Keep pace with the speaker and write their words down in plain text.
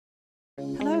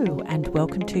Hello and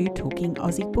welcome to Talking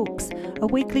Aussie Books, a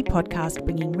weekly podcast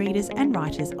bringing readers and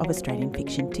writers of Australian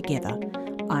fiction together.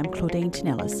 I'm Claudine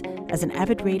Tinellis. As an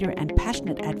avid reader and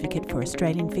passionate advocate for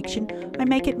Australian fiction, I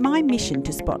make it my mission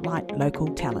to spotlight local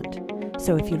talent.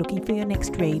 So if you're looking for your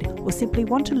next read or simply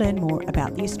want to learn more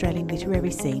about the Australian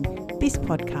literary scene, this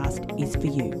podcast is for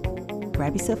you.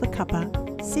 Grab yourself a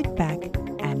cuppa, sit back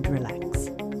and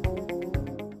relax.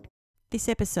 This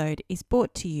episode is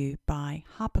brought to you by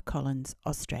HarperCollins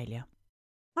Australia.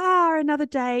 Another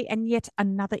day and yet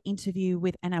another interview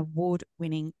with an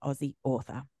award-winning Aussie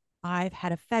author. I've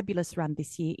had a fabulous run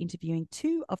this year interviewing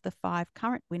 2 of the 5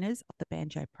 current winners of the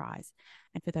Banjo Prize.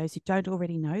 And for those who don't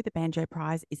already know, the Banjo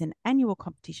Prize is an annual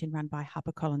competition run by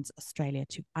HarperCollins Australia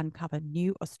to uncover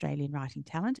new Australian writing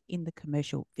talent in the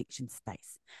commercial fiction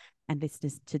space. And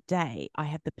listeners, today I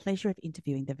have the pleasure of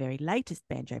interviewing the very latest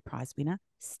Banjo Prize winner,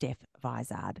 Steph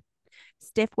Vizard.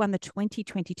 Steph won the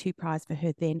 2022 prize for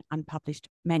her then unpublished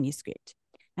manuscript.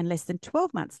 And less than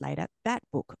 12 months later, that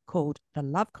book, called The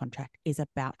Love Contract, is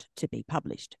about to be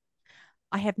published.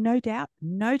 I have no doubt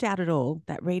at all,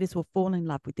 that readers will fall in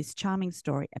love with this charming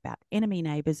story about enemy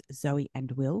neighbours Zoe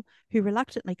and Will, who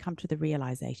reluctantly come to the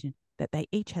realisation that they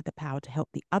each had the power to help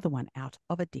the other one out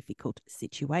of a difficult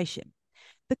situation.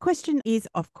 The question is,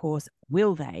 of course,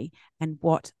 will they, and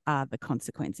what are the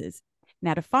consequences?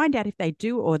 Now, to find out if they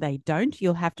do or they don't,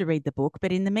 you'll have to read the book.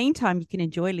 But in the meantime, you can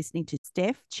enjoy listening to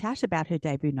Steph chat about her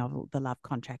debut novel, The Love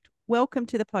Contract. Welcome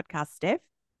to the podcast, Steph.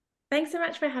 Thanks so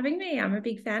much for having me. I'm a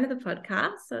big fan of the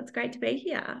podcast, so it's great to be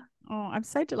here. Oh, I'm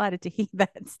so delighted to hear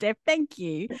that, Steph. Thank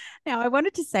you. Now, I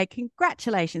wanted to say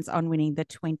congratulations on winning the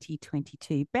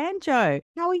 2022 Banjo.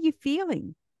 How are you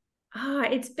feeling?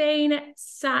 It's been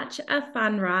such a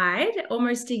fun ride.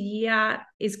 Almost a year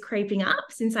is creeping up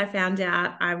since I found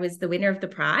out I was the winner of the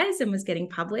prize and was getting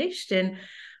published. And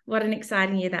what an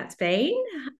exciting year that's been.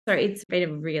 So it's been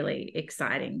a really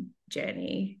exciting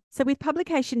journey. So with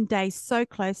publication day so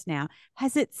close now,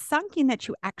 has it sunk in that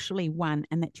you actually won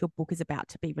and that your book is about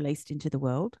to be released into the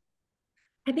world?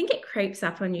 I think it creeps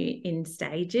up on you in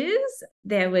stages.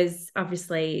 There was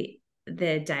obviously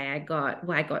the day I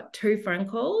got 2 phone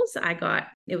calls.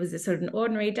 It was a sort of an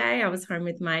ordinary day. I was home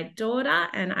with my daughter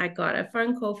and I got a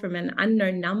phone call from an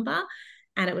unknown number.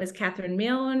 And it was Catherine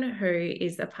Milne, who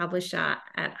is a publisher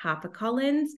at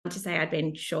HarperCollins, to say I'd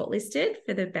been shortlisted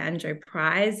for the Banjo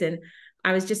Prize. And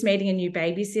I was just meeting a new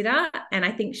babysitter. And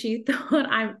I think she thought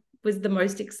I was the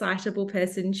most excitable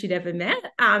person she'd ever met,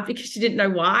 because she didn't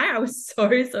know why. I was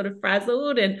so sort of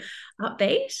frazzled and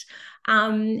upbeat.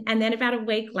 And then about a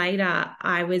week later,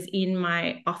 I was in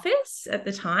my office at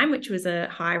the time, which was a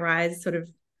high-rise sort of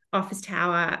office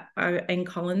tower in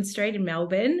Collins Street in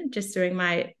Melbourne, just doing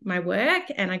my work.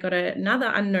 And I got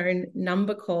another unknown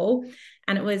number call,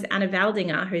 and it was Anna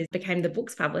Valdinger, who became the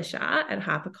books publisher at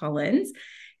HarperCollins.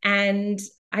 And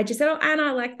I just said, "Oh,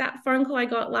 Anna, like that phone call I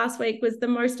got last week was the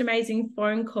most amazing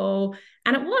phone call."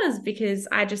 And it was, because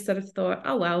I just sort of thought,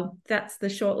 oh, well, that's the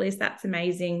shortlist. That's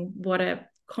amazing. What a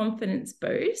confidence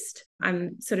boost.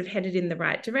 I'm sort of headed in the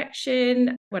right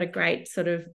direction. What a great sort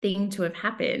of thing to have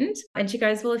happened. And she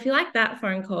goes, "Well, if you like that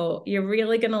phone call, you're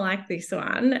really going to like this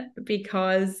one,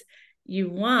 because you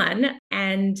won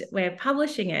and we're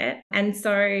publishing it." And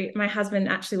so my husband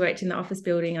actually worked in the office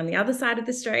building on the other side of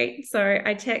the street. So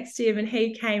I texted him and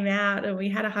he came out and we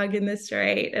had a hug in the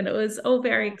street, and it was all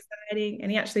very exciting.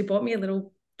 And he actually bought me a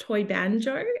little toy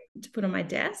banjo to put on my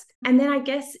desk. And then I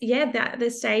guess, that the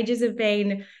stages have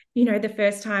been, the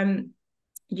first time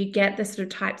you get the sort of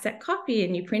typeset copy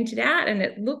and you print it out and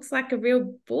it looks like a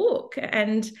real book.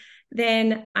 And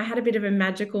then I had a bit of a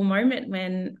magical moment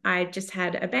when I just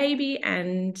had a baby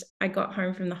and I got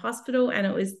home from the hospital, and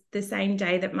it was the same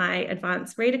day that my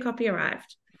advanced reader copy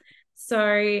arrived. So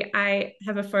I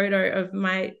have a photo of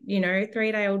my,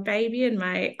 3-day-old baby and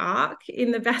my ARC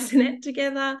in the bassinet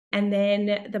together. And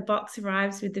then the box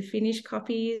arrives with the finished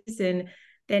copies, and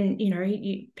then,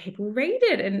 people read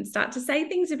it and start to say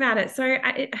things about it. So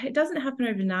it doesn't happen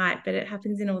overnight, but it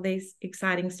happens in all these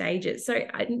exciting stages. So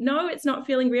I know it's not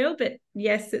feeling real, but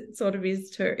yes, it sort of is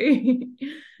too.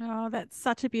 Oh, that's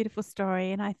such a beautiful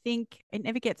story. And I think it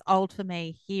never gets old for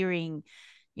me hearing,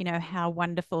 how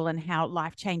wonderful and how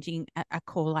life-changing a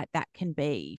call like that can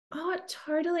be. Oh,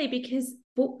 totally. Because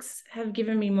books have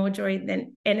given me more joy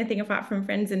than anything apart from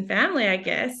friends and family, I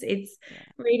guess.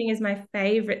 Reading is my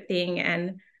favorite thing.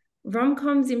 And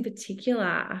rom-coms in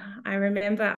particular. I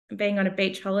remember being on a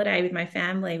beach holiday with my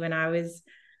family when I was,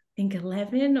 I think,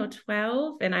 11 or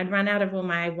 12, and I'd run out of all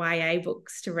my YA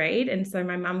books to read. And so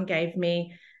my mum gave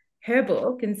me her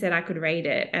book and said I could read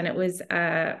it. And it was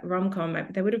a rom-com.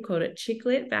 They would have called it chick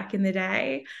lit back in the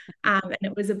day. And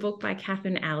it was a book by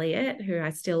Catherine Elliott, who I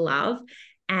still love.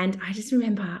 And I just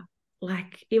remember,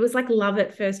 like, it was like love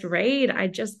at first read. I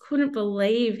just couldn't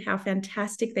believe how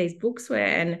fantastic these books were.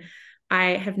 And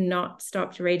I have not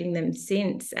stopped reading them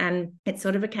since. And it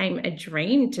sort of became a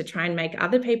dream to try and make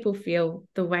other people feel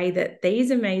the way that these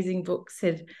amazing books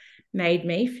had made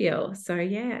me feel. So,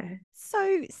 yeah.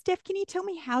 So, Steph, can you tell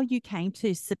me how you came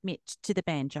to submit to the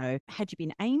Banjo? Had you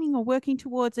been aiming or working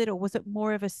towards it, or was it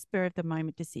more of a spur of the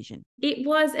moment decision? It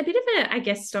was a bit of a, I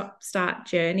guess, stop-start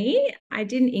journey. I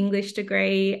did an English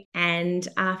degree, and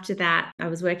after that, I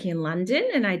was working in London,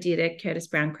 and I did a Curtis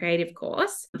Brown creative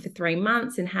course for 3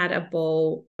 months and had a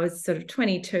ball. I was sort of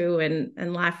 22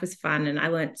 and life was fun, and I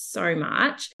learned so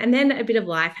much. And then a bit of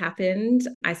life happened.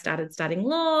 I started studying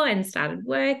law and started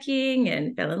working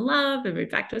and fell in love and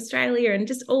moved back to Australia, and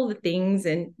just all the things,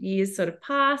 and years sort of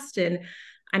passed. And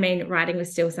I mean, writing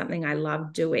was still something I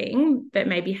loved doing, but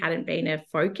maybe hadn't been a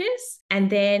focus. And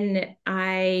then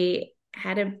I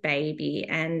had a baby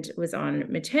and was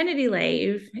on maternity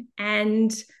leave.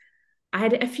 And I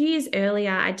had a few years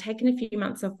earlier, I'd taken a few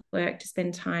months off work to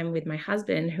spend time with my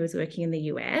husband, who was working in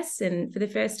the US. And for the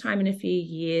first time in a few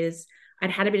years, I'd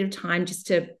had a bit of time just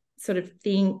to sort of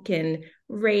think and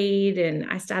read. And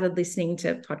I started listening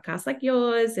to podcasts like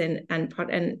yours and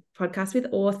podcasts with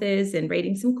authors and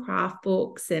reading some craft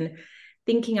books and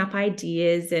thinking up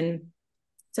ideas. And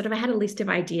sort of I had a list of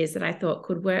ideas that I thought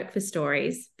could work for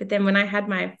stories. But then when I had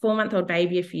my 4-month-old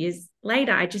baby a few years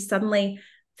later, I just suddenly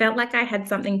felt like I had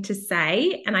something to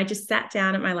say. And I just sat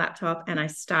down at my laptop and I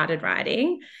started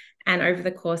writing. And over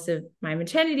the course of my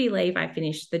maternity leave, I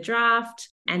finished the draft,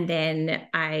 and then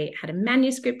I had a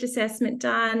manuscript assessment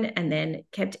done, and then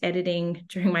kept editing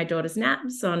during my daughter's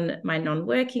naps on my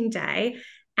non-working day.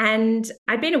 And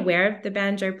I'd been aware of the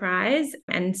Banjo Prize.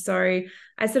 And so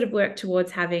I sort of worked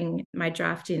towards having my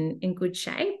draft in good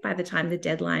shape by the time the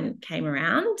deadline came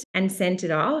around, and sent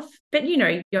it off. But, you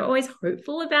know, you're always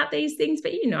hopeful about these things,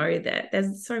 but you know that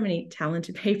there's so many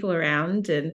talented people around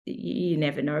and you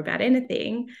never know about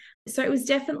anything. So it was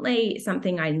definitely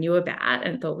something I knew about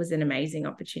and thought was an amazing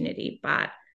opportunity. But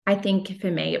I think for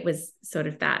me, it was sort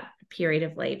of that period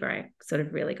of leave where I sort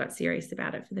of really got serious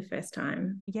about it for the first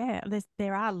time. Yeah,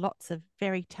 there are lots of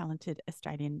very talented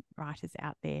Australian writers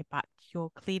out there, but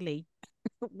you're clearly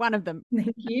one of them.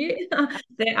 Thank you.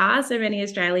 There are so many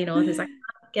Australian authors. I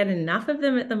can't get enough of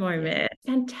them at the moment.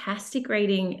 Fantastic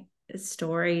reading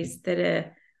stories that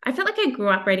are, I felt like I grew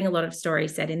up reading a lot of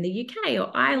stories set in the UK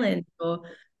or Ireland or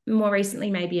more recently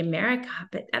maybe America.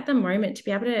 But at the moment, to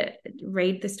be able to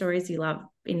read the stories you love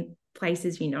in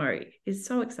places you know is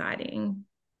so exciting.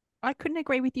 I couldn't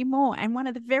agree with you more. And one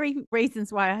of the very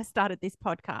reasons why I started this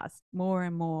podcast, more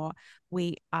and more,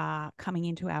 we are coming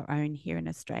into our own here in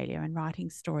Australia and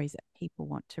writing stories that people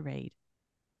want to read.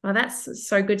 Well, that's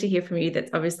so good to hear from you.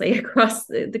 That's obviously across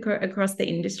across the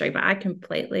industry, but I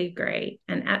completely agree.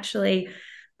 And actually,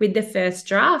 with the first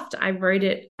draft, I wrote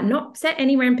it not set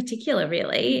anywhere in particular,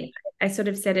 really. I sort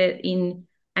of set it in,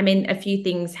 I mean, a few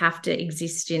things have to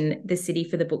exist in the city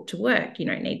for the book to work. You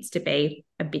know, it needs to be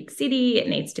a big city. It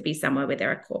needs to be somewhere where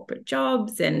there are corporate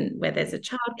jobs and where there's a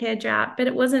childcare drought. But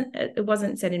it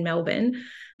wasn't set in Melbourne.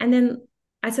 And then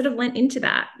I sort of went into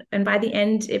that. And by the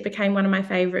end, it became one of my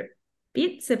favorite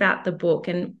bits about the book.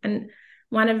 And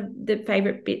one of the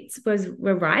favorite bits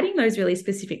were writing those really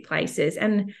specific places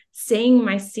and seeing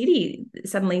my city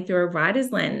suddenly through a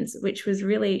writer's lens, which was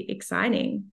really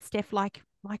exciting. Steph, like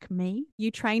me,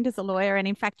 you trained as a lawyer, and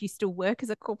in fact, you still work as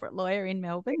a corporate lawyer in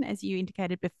Melbourne, as you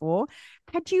indicated before.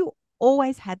 Had you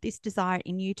always had this desire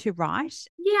in you to write?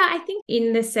 Yeah, I think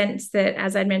in the sense that,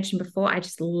 as I mentioned before, I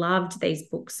just loved these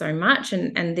books so much,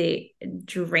 and the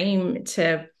dream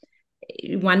to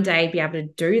one day be able to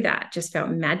do that just felt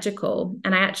magical.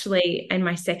 And I actually, in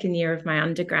my second year of my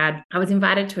undergrad, I was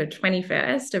invited to a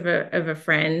 21st of a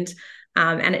friend.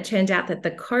 And it turned out that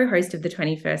the co-host of the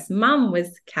 21st mum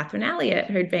was Catherine Elliott,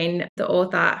 who'd been the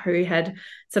author who had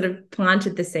sort of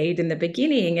planted the seed in the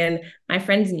beginning. And my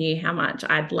friends knew how much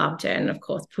I'd loved her and, of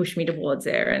course, pushed me towards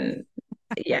her. And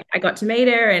yeah, I got to meet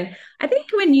her. And I think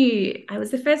it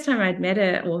was the first time I'd met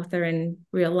an author in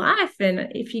real life.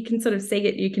 And if you can sort of see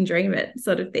it, you can dream it,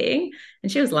 sort of thing. And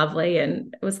she was lovely.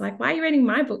 And it was like, why are you reading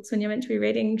my books when you're meant to be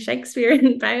reading Shakespeare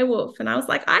and Beowulf? And I was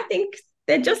like, I think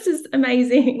they're just as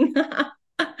amazing.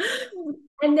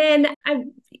 And then I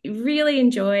really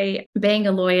enjoy being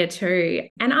a lawyer too.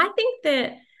 And I think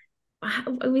that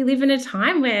we live in a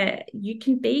time where you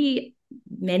can be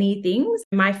many things.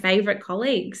 My favorite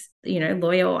colleagues,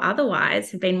 lawyer or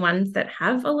otherwise, have been ones that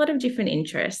have a lot of different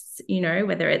interests,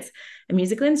 whether it's a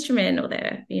musical instrument or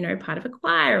they're, part of a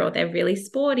choir or they're really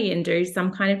sporty and do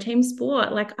some kind of team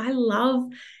sport. Like, I love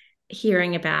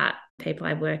hearing about people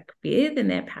I work with and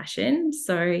their passion.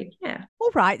 So, yeah.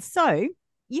 All right. So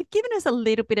you've given us a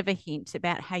little bit of a hint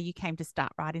about how you came to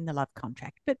start writing The Love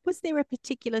Contract, but was there a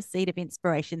particular seed of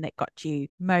inspiration that got you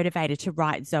motivated to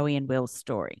write Zoe and Will's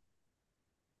story?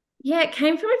 Yeah, it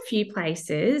came from a few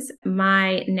places.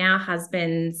 My now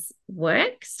husband's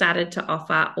work started to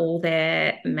offer all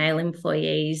their male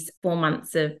employees 4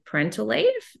 months of parental leave,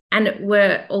 and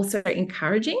were also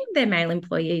encouraging their male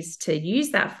employees to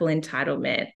use that full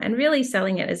entitlement and really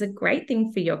selling it as a great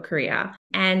thing for your career.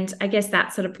 And I guess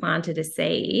that sort of planted a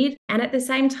seed. And at the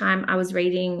same time, I was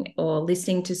reading or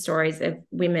listening to stories of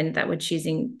women that were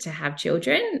choosing to have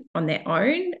children on their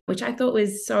own, which I thought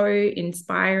was so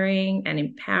inspiring and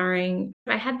empowering.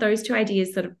 I had those two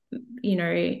ideas sort of,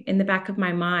 in the back of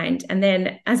my mind. And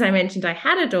then, as I mentioned, I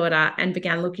had a daughter and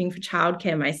began looking for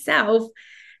childcare myself,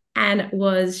 and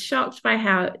was shocked by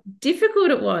how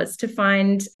difficult it was to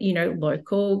find,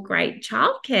 local great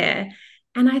childcare.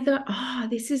 And I thought, oh,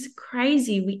 this is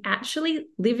crazy. We actually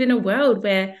live in a world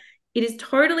where it is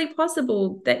totally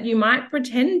possible that you might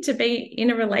pretend to be in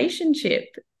a relationship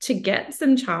to get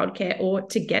some childcare or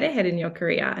to get ahead in your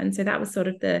career. And so that was sort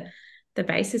of the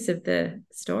basis of the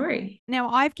story. Now,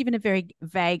 I've given a very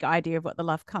vague idea of what The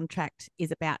Love Contract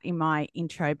is about in my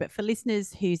intro, but for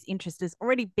listeners whose interest has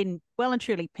already been well and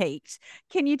truly piqued,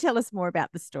 can you tell us more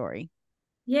about the story?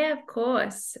 Yeah, of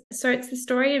course. So it's the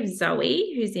story of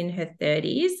Zoe, who's in her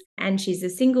 30s, and she's a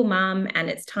single mum, and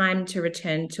it's time to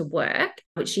return to work,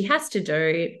 which she has to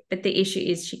do. But the issue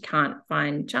is she can't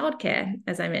find childcare,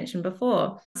 as I mentioned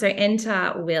before. So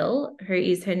enter Will, who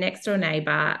is her next door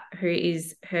neighbour, who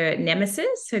is her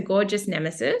nemesis, her gorgeous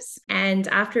nemesis. And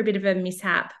after a bit of a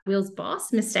mishap, Will's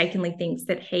boss mistakenly thinks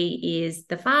that he is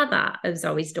the father of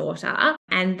Zoe's daughter.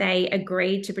 And they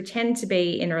agree to pretend to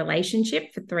be in a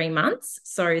relationship for 3 months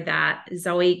so that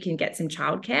Zoe can get some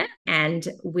childcare and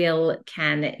Will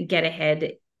can get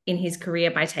ahead in his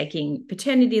career by taking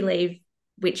paternity leave,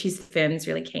 which his firm's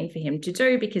really keen for him to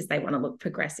do because they want to look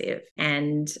progressive.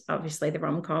 And obviously the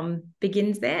rom-com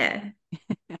begins there.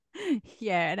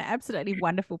 Yeah, an absolutely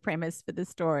wonderful premise for the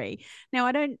story. Now,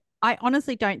 I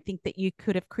honestly don't think that you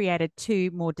could have created two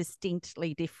more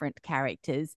distinctly different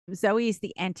characters. Zoe is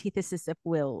the antithesis of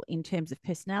Will in terms of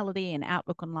personality and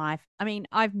outlook on life. I mean,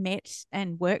 I've met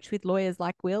and worked with lawyers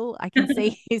like Will. I can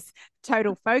see his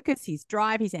total focus, his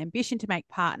drive, his ambition to make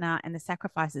partner, and the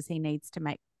sacrifices he needs to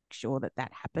make sure that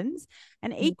that happens.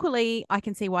 And equally, I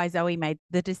can see why Zoe made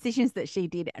the decisions that she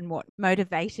did and what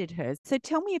motivated her. So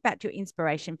tell me about your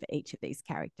inspiration for each of these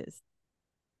characters.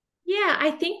 Yeah,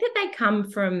 I think that they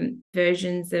come from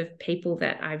versions of people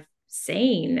that I've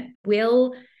seen.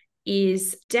 Will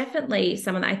is definitely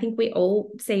someone that I think we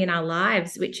all see in our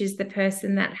lives, which is the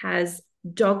person that has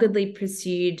doggedly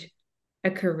pursued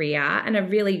a career and a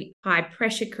really high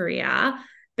pressure career,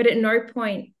 but at no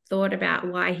point thought about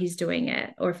why he's doing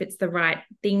it or if it's the right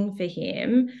thing for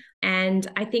him. And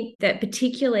I think that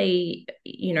particularly,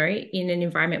 in an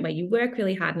environment where you work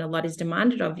really hard and a lot is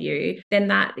demanded of you, then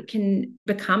that can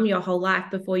become your whole life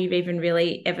before you've even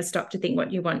really ever stopped to think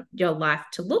what you want your life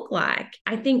to look like.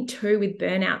 I think too, with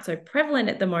burnout so prevalent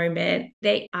at the moment,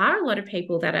 there are a lot of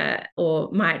people that are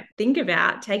or might think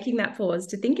about taking that pause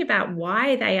to think about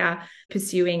why they are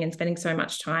pursuing and spending so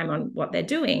much time on what they're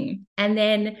doing. And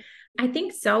then I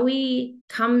think Zoe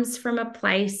comes from a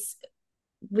place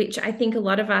which I think a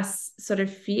lot of us sort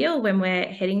of feel when we're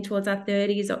heading towards our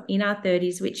 30s or in our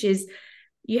 30s, which is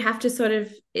you have to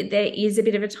there is a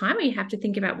bit of a time where you have to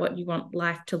think about what you want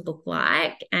life to look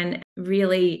like and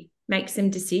really make some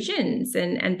decisions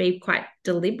and be quite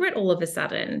deliberate all of a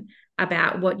sudden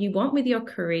about what you want with your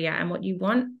career and what you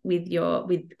want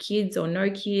with kids or no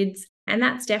kids. And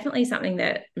that's definitely something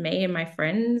that me and my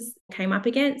friends came up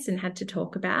against and had to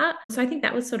talk about. So I think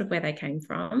that was sort of where they came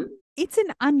from. It's an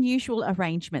unusual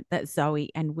arrangement that Zoe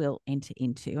and Will enter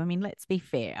into. I mean, let's be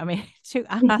fair. I mean, to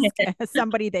ask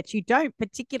somebody that you don't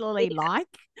particularly like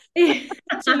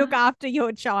to look after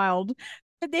your child.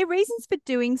 But their reasons for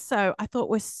doing so, I thought,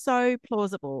 were so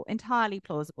plausible, entirely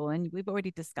plausible. And we've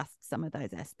already discussed some of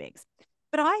those aspects.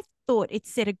 But I thought it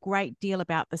said a great deal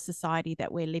about the society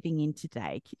that we're living in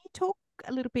today. Can you talk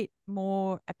a little bit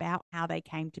more about how they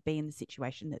came to be in the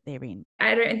situation that they're in?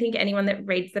 I don't think anyone that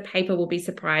reads the paper will be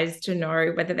surprised to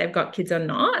know whether they've got kids or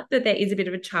not, that there is a bit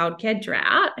of a childcare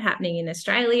drought happening in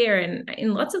Australia and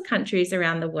in lots of countries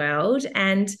around the world.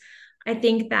 And I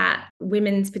think that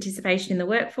women's participation in the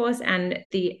workforce and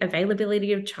the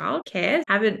availability of childcare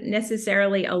haven't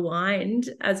necessarily aligned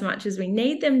as much as we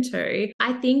need them to.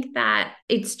 I think that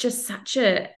it's just such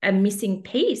a missing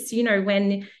piece,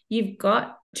 when you've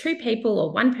got two people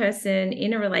or one person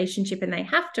in a relationship and they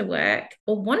have to work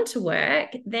or want to work,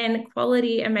 then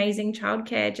quality, amazing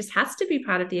childcare just has to be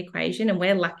part of the equation. And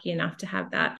we're lucky enough to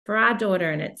have that for our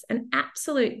daughter. And it's an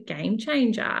absolute game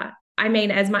changer. I mean,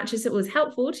 as much as it was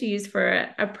helpful to use for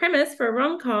a premise for a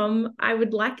rom-com, I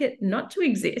would like it not to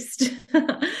exist.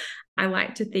 I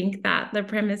like to think that the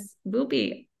premise will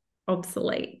be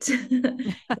obsolete in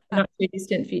the not too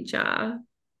distant future.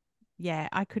 Yeah,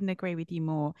 I couldn't agree with you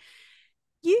more.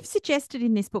 You've suggested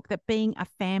in this book that being a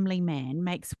family man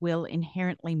makes Will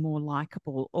inherently more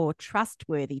likable or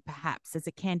trustworthy, perhaps, as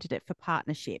a candidate for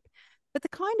partnership. But the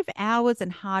kind of hours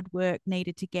and hard work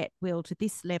needed to get Will to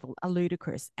this level are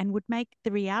ludicrous and would make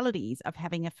the realities of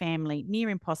having a family near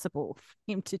impossible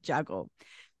for him to juggle.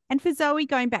 And for Zoe,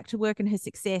 going back to work and her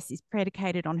success is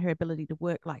predicated on her ability to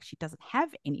work like she doesn't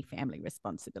have any family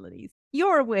responsibilities.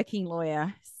 You're a working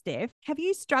lawyer, Steph. Have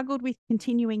you struggled with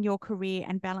continuing your career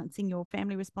and balancing your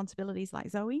family responsibilities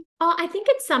like Zoe? Oh, I think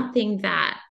it's something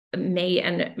that me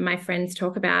and my friends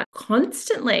talk about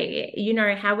constantly,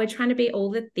 how we're trying to be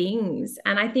all the things.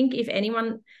 And I think if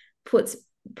anyone puts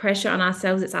pressure on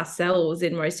ourselves, it's ourselves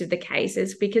in most of the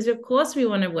cases, because of course we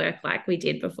want to work like we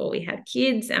did before we had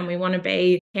kids and we want to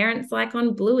be parents like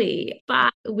on Bluey,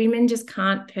 but women just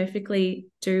can't perfectly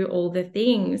do all the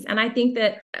things. And I think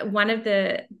that one of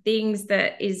the things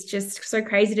that is just so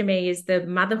crazy to me is the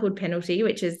motherhood penalty,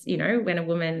 which is, when a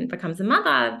woman becomes a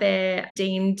mother, they're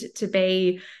deemed to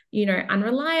be,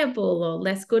 unreliable or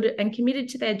less good and committed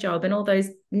to their job and all those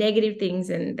negative things,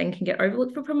 and then can get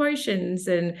overlooked for promotions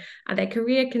and their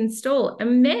career can stall.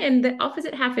 And then the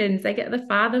opposite happens. They get the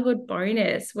fatherhood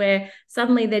bonus where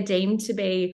suddenly they're deemed to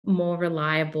be more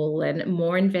reliable and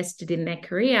more invested in their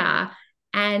career.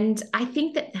 And I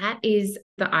think that that is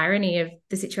the irony of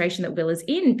the situation that Will is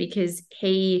in, because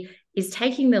he is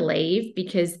taking the leave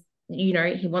because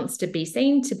he wants to be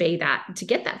seen to be that, to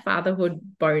get that fatherhood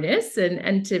bonus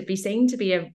and to be seen to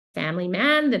be a family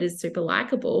man that is super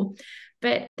likable.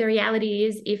 But the reality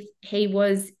is, if he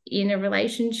was in a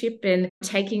relationship and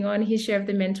taking on his share of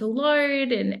the mental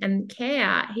load and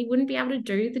care, he wouldn't be able to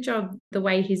do the job the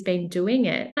way he's been doing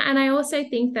it. And I also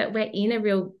think that we're in a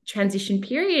real transition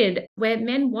period where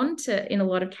men want to, in a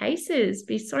lot of cases,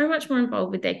 be so much more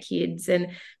involved with their kids and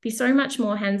be so much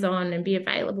more hands-on and be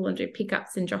available and do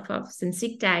pickups and drop-offs and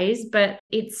sick days. But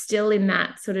it's still in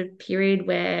that sort of period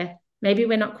where maybe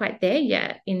we're not quite there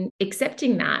yet in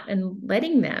accepting that and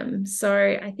letting them. So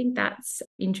I think that's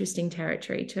interesting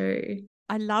territory too.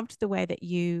 I loved the way that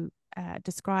you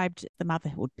described the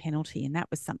motherhood penalty, and that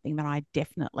was something that I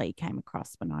definitely came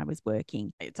across when I was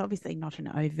working. It's obviously not an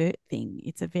overt thing.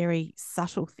 It's a very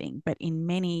subtle thing, but in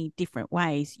many different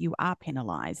ways you are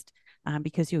penalised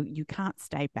because you can't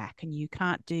stay back and you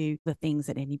can't do the things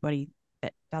that anybody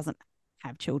that doesn't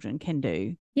have children can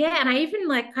do. Yeah, and I even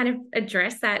kind of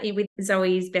address that with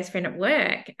Zoe's best friend at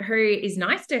work, who is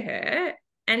nice to her.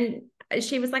 And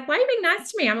she was like, why are you being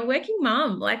nice to me? I'm a working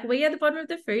mum. We are the bottom of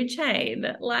the food chain.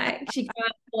 She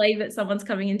can't believe that someone's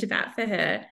coming into bat for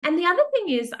her. And the other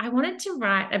thing is, I wanted to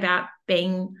write about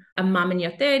being a mum in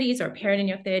your 30s or a parent in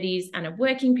your 30s and a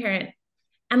working parent,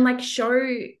 and show,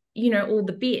 all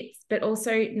the bits, but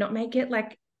also not make it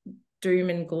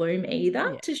doom and gloom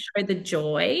either, to show the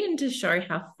joy and to show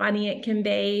how funny it can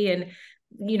be, and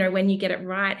when you get it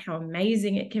right, how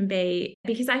amazing it can be.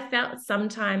 Because I felt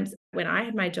sometimes when I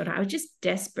had my daughter, I was just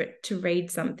desperate to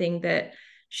read something that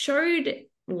showed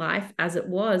life as it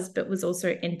was, but was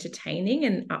also entertaining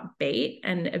and upbeat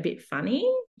and a bit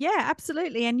funny. Yeah,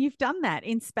 absolutely. And you've done that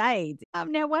in spades.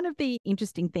 Now, one of the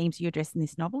interesting themes you address in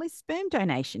this novel is sperm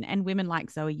donation and women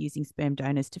like Zoe using sperm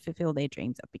donors to fulfill their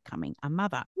dreams of becoming a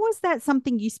mother. Was that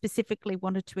something you specifically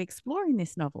wanted to explore in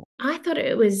this novel? I thought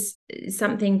it was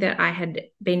something that I had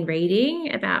been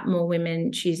reading about more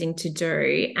women choosing to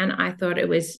do. And I thought it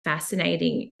was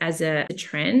fascinating as a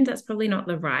trend. That's probably not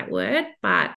the right word,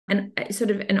 but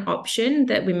sort of an option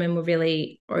that women were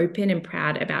really open and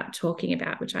proud about talking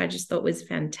about, which I just thought was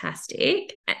fantastic.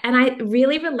 And I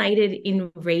really related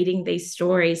in reading these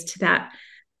stories to that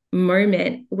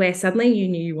moment where suddenly you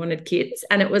knew you wanted kids,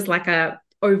 and it was like a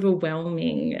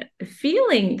overwhelming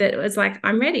feeling that was like,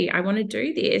 I'm ready, I want to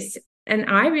do this. And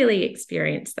I really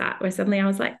experienced that, where suddenly I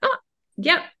was like, oh,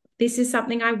 yep, this is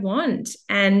something I want.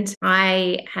 And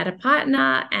I had a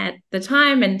partner at the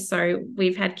time, and so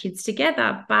we've had kids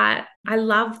together. But I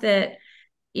love that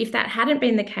if that hadn't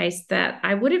been the case, that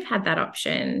I would have had that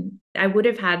option. I would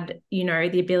have had,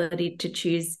 the ability to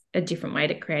choose a different way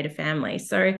to create a family.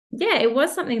 So yeah, it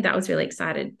was something that I was really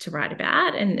excited to write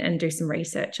about and do some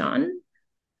research on.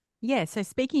 Yeah. So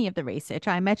speaking of the research,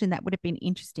 I imagine that would have been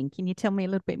interesting. Can you tell me a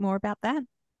little bit more about that?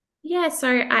 Yeah, so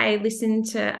I listened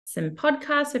to some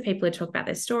podcasts where people would talk about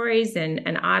their stories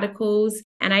and articles.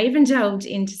 And I even delved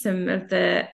into some of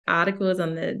the articles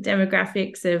on the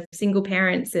demographics of single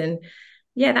parents. And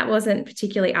yeah, that wasn't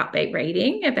particularly upbeat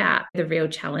reading about the real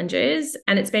challenges.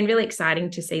 And it's been really exciting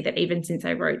to see that even since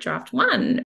I wrote draft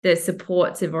one, the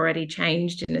supports have already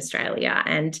changed in Australia.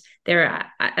 And there are,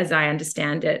 as I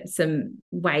understand it, some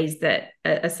ways that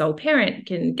a sole parent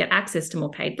can get access to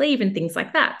more paid leave and things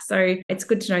like that. So it's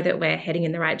good to know that we're heading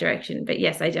in the right direction. But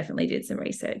yes, I definitely did some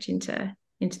research into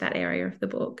that area of the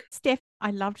book. Steph,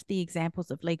 I loved the examples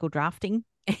of legal drafting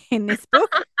in this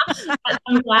book.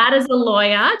 I'm glad as a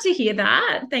lawyer to hear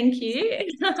that. Thank you.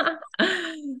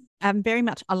 I'm very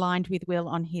much aligned with Will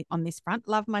on this front.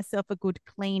 Love myself a good,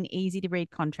 clean, easy to read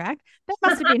contract. That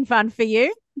must have been fun for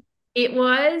you. It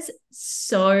was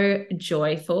so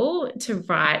joyful to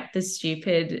write the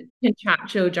stupid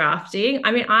contractual drafting.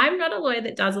 I mean, I'm not a lawyer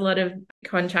that does a lot of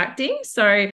contracting,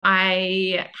 so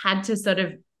I had to sort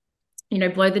of,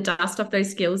 blow the dust off those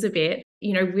skills a bit.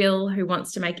 Will, who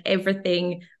wants to make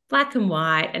everything black and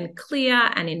white and clear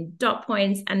and in dot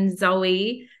points, and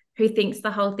Zoe, who thinks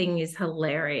the whole thing is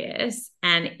hilarious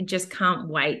and just can't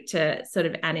wait to sort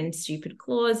of add in stupid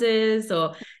clauses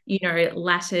or,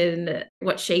 Latin,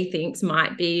 what she thinks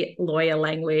might be lawyer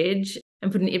language,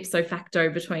 and put an ipso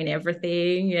facto between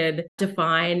everything and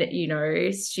define,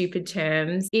 stupid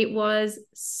terms. It was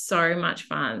so much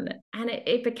fun. And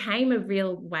it became a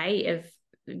real way of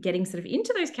getting sort of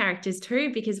into those characters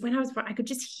too, because when I could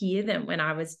just hear them when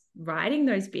I was writing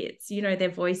those bits, their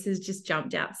voices just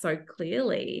jumped out so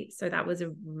clearly. So that was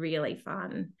a really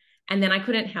fun. And then I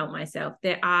couldn't help myself.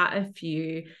 There are a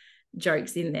few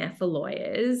jokes in there for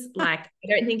lawyers. Like, I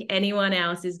don't think anyone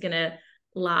else is going to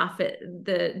laugh at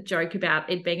the joke about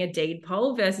it being a deed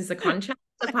poll versus a contract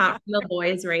apart from the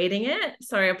lawyers reading it.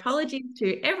 So apologies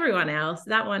to everyone else.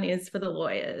 That one is for the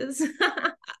lawyers.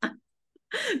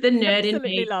 The nerd in Absolutely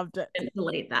me loved it. didn't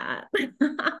delete that.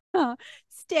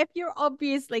 Steph, you're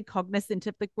obviously cognizant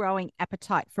of the growing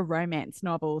appetite for romance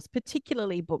novels,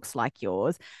 particularly books like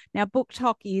yours. Now,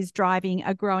 BookTok is driving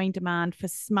a growing demand for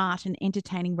smart and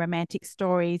entertaining romantic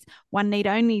stories. One need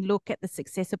only look at the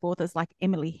success of authors like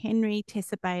Emily Henry,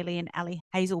 Tessa Bailey, and Ali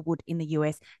Hazelwood in the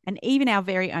US, and even our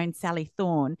very own Sally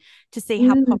Thorne, to see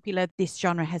how popular this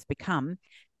genre has become.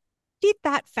 Did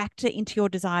that factor into your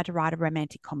desire to write a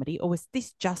romantic comedy, or was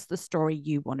this just the story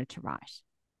you wanted to write?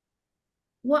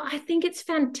 Well, I think it's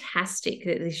fantastic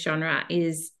that this genre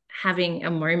is having a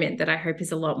moment that I hope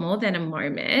is a lot more than a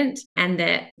moment, and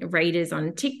that readers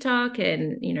on TikTok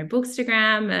and,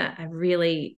 Bookstagram are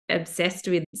really obsessed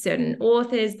with certain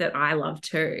authors that I love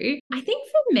too. I think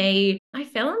for me, I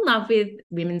fell in love with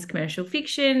women's commercial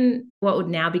fiction, what would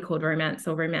now be called romance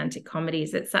or romantic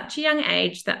comedies, at such a young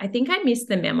age that I think I missed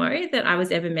the memo that I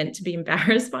was ever meant to be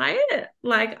embarrassed by it.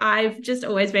 Like, I've just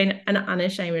always been an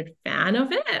unashamed fan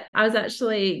of it. I was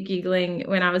actually giggling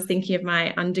when I was thinking of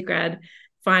my undergrad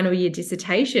final year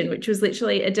dissertation, which was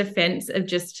literally a defense of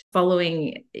just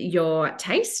following your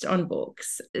taste on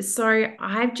books. So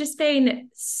I've just been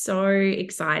so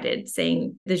excited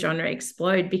seeing the genre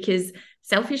explode, because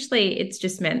selfishly, it's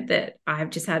just meant that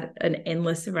I've just had an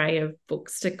endless array of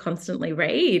books to constantly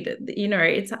read.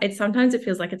 It's sometimes it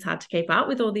feels like it's hard to keep up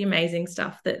with all the amazing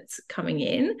stuff that's coming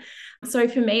in. So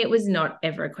for me, it was not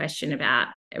ever a question about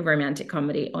a romantic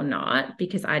comedy or not,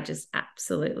 because I just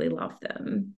absolutely love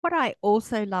them. What I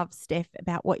also love, Steph,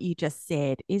 about what you just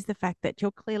said is the fact that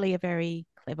you're clearly a very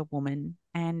clever woman.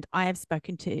 And I have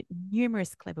spoken to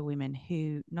numerous clever women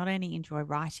who not only enjoy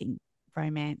writing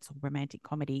romance or romantic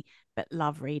comedy, but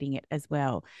love reading it as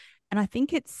well. And I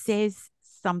think it says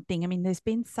something. I mean, there's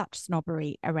been such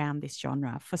snobbery around this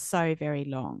genre for so very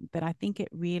long, but I think it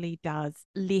really does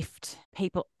lift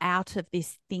people out of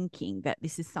this thinking that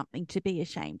this is something to be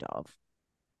ashamed of.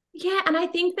 Yeah, and I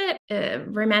think that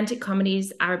romantic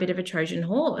comedies are a bit of a Trojan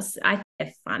horse. I think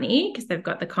they're funny because they've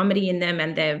got the comedy in them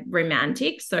and they're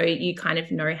romantic. So you kind of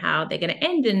know how they're going to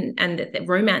end, and that the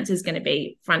romance is going to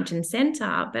be front and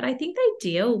center. But I think they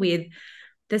deal with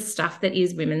the stuff that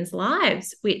is women's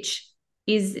lives, which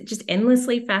is just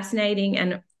endlessly fascinating,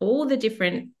 and all the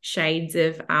different shades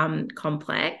of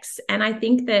complex. And I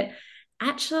think that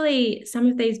actually some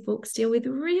of these books deal with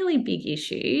really big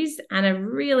issues and are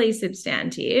really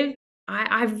substantive.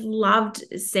 I've loved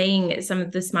seeing some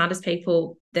of the smartest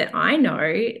people that I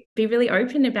know be really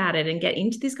open about it and get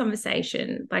into this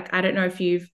conversation. Like, I don't know if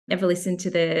you've ever listened to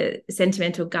the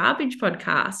Sentimental Garbage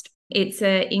podcast. It's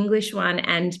an English one,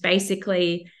 and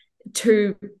basically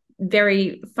two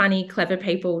very funny, clever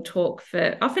people talk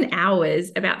for often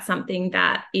hours about something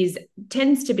that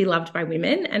tends to be loved by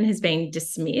women and has been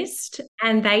dismissed.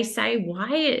 And they say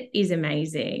why it is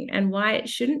amazing and why it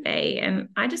shouldn't be. And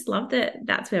I just love that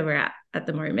that's where we're at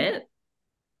the moment.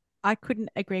 I couldn't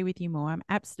agree with you more. I'm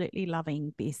absolutely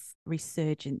loving this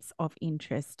resurgence of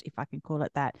interest, if I can call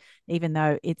it that, even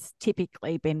though it's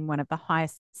typically been one of the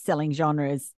highest selling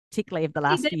genres, particularly of the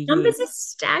last few years. The numbers are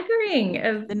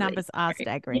staggering. The numbers are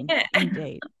staggering. Yeah.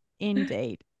 Indeed.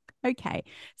 Indeed. Okay.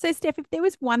 So, Steph, if there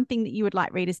was one thing that you would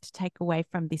like readers to take away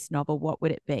from this novel, what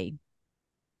would it be?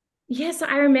 Yes,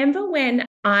 I remember when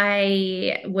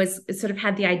I was sort of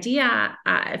had the idea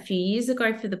a few years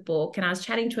ago for the book, and I was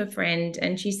chatting to a friend,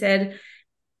 and she said,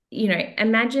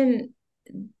 imagine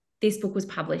this book was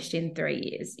published in 3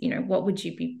 years. What would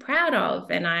you be proud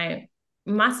of? And I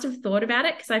must have thought about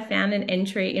it because I found an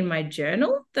entry in my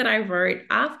journal that I wrote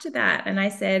after that. And I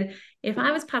said, if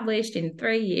I was published in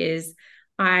 3 years,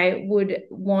 I would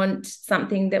want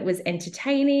something that was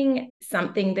entertaining,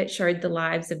 something that showed the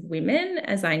lives of women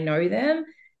as I know them,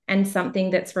 and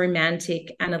something that's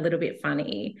romantic and a little bit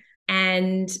funny.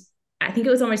 And I think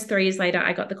it was almost 3 years later,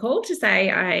 I got the call to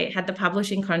say I had the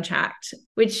publishing contract,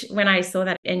 which when I saw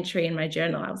that entry in my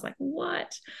journal, I was like,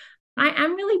 what? I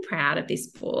am really proud of this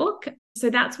book.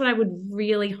 So that's what I would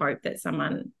really hope that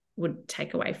someone would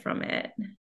take away from it.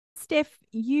 Steph,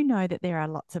 you know that there are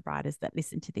lots of writers that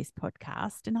listen to this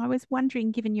podcast, and I was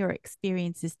wondering, given your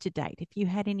experiences to date, if you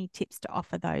had any tips to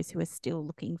offer those who are still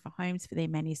looking for homes for their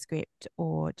manuscript,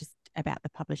 or just about the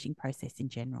publishing process in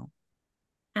general.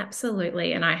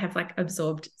 Absolutely. And I have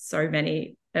absorbed so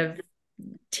many of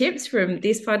tips from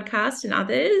this podcast and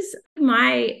others.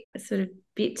 My sort of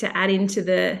bit to add into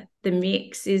the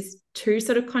mix is two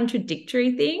sort of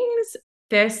contradictory things.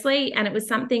 Firstly, and it was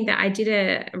something that I did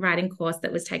a writing course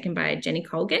that was taken by Jenny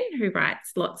Colgan, who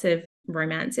writes lots of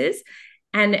romances.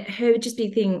 And her just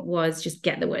big thing was just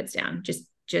get the words down,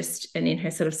 and in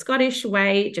her sort of Scottish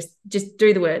way, just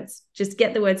do the words, just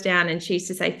get the words down. And she used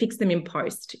to say, fix them in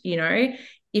post.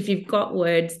 If you've got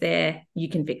words there, you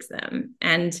can fix them.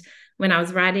 And when I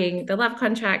was writing the love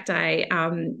contract, I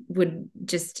would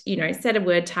just, set a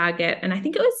word target. And I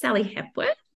think it was Sally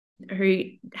Hepworth who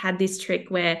had this trick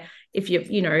where if you're,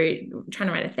 trying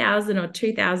to write 1,000 or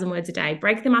 2,000 words a day,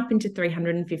 break them up into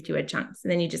 350 word chunks.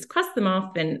 And then you just cross them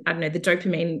off, and I don't know, the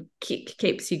dopamine kick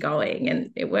keeps you going.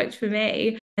 And it worked for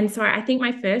me. And so I think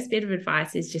my first bit of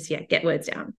advice is just, get words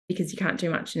down, because you can't do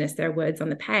much unless there are words on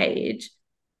the page.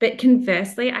 But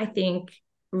conversely, I think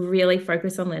really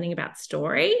focus on learning about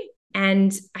story.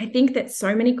 And I think that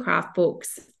so many craft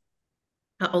books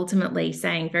are ultimately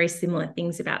saying very similar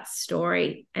things about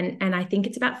story. And I think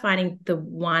it's about finding the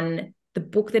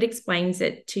book that explains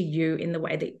it to you in the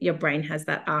way that your brain has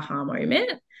that aha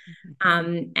moment.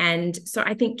 Mm-hmm. And so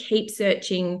I think keep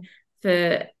searching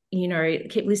for,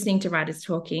 keep listening to writers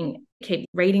talking, keep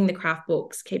reading the craft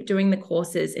books, keep doing the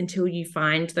courses until you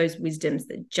find those wisdoms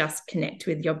that just connect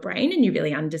with your brain and you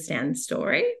really understand the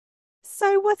story.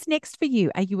 So what's next for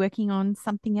you? Are you working on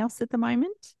something else at the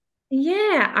moment?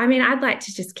 Yeah, I'd like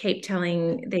to just keep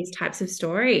telling these types of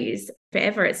stories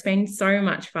forever. It's been so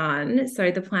much fun.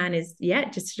 So the plan is,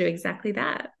 just to do exactly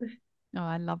that. Oh,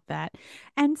 I love that.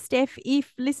 And Steph,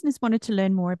 if listeners wanted to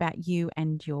learn more about you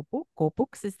and your book, or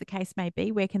books as the case may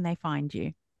be, where can they find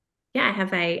you? Yeah, I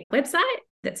have a website.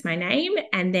 That's my name.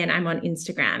 And then I'm on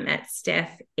Instagram at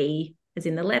Steph E, as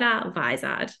in the letter,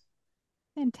 Vizard.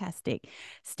 Fantastic.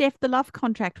 Steph, The Love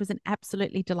Contract was an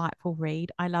absolutely delightful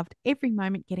read. I loved every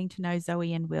moment getting to know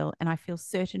Zoe and Will, and I feel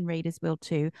certain readers will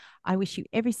too. I wish you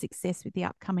every success with the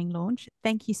upcoming launch.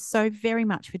 Thank you so very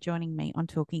much for joining me on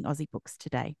Talking Aussie Books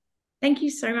today. Thank you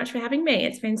so much for having me.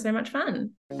 It's been so much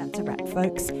fun. That's a wrap,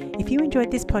 folks. If you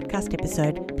enjoyed this podcast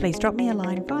episode, please drop me a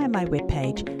line via my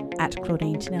webpage at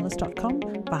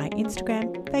claudinetinellis.com, via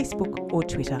Instagram, Facebook or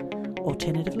Twitter.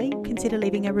 Alternatively, consider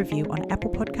leaving a review on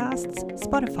Apple Podcasts,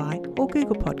 Spotify or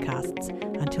Google Podcasts.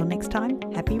 Until next time,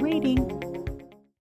 happy reading.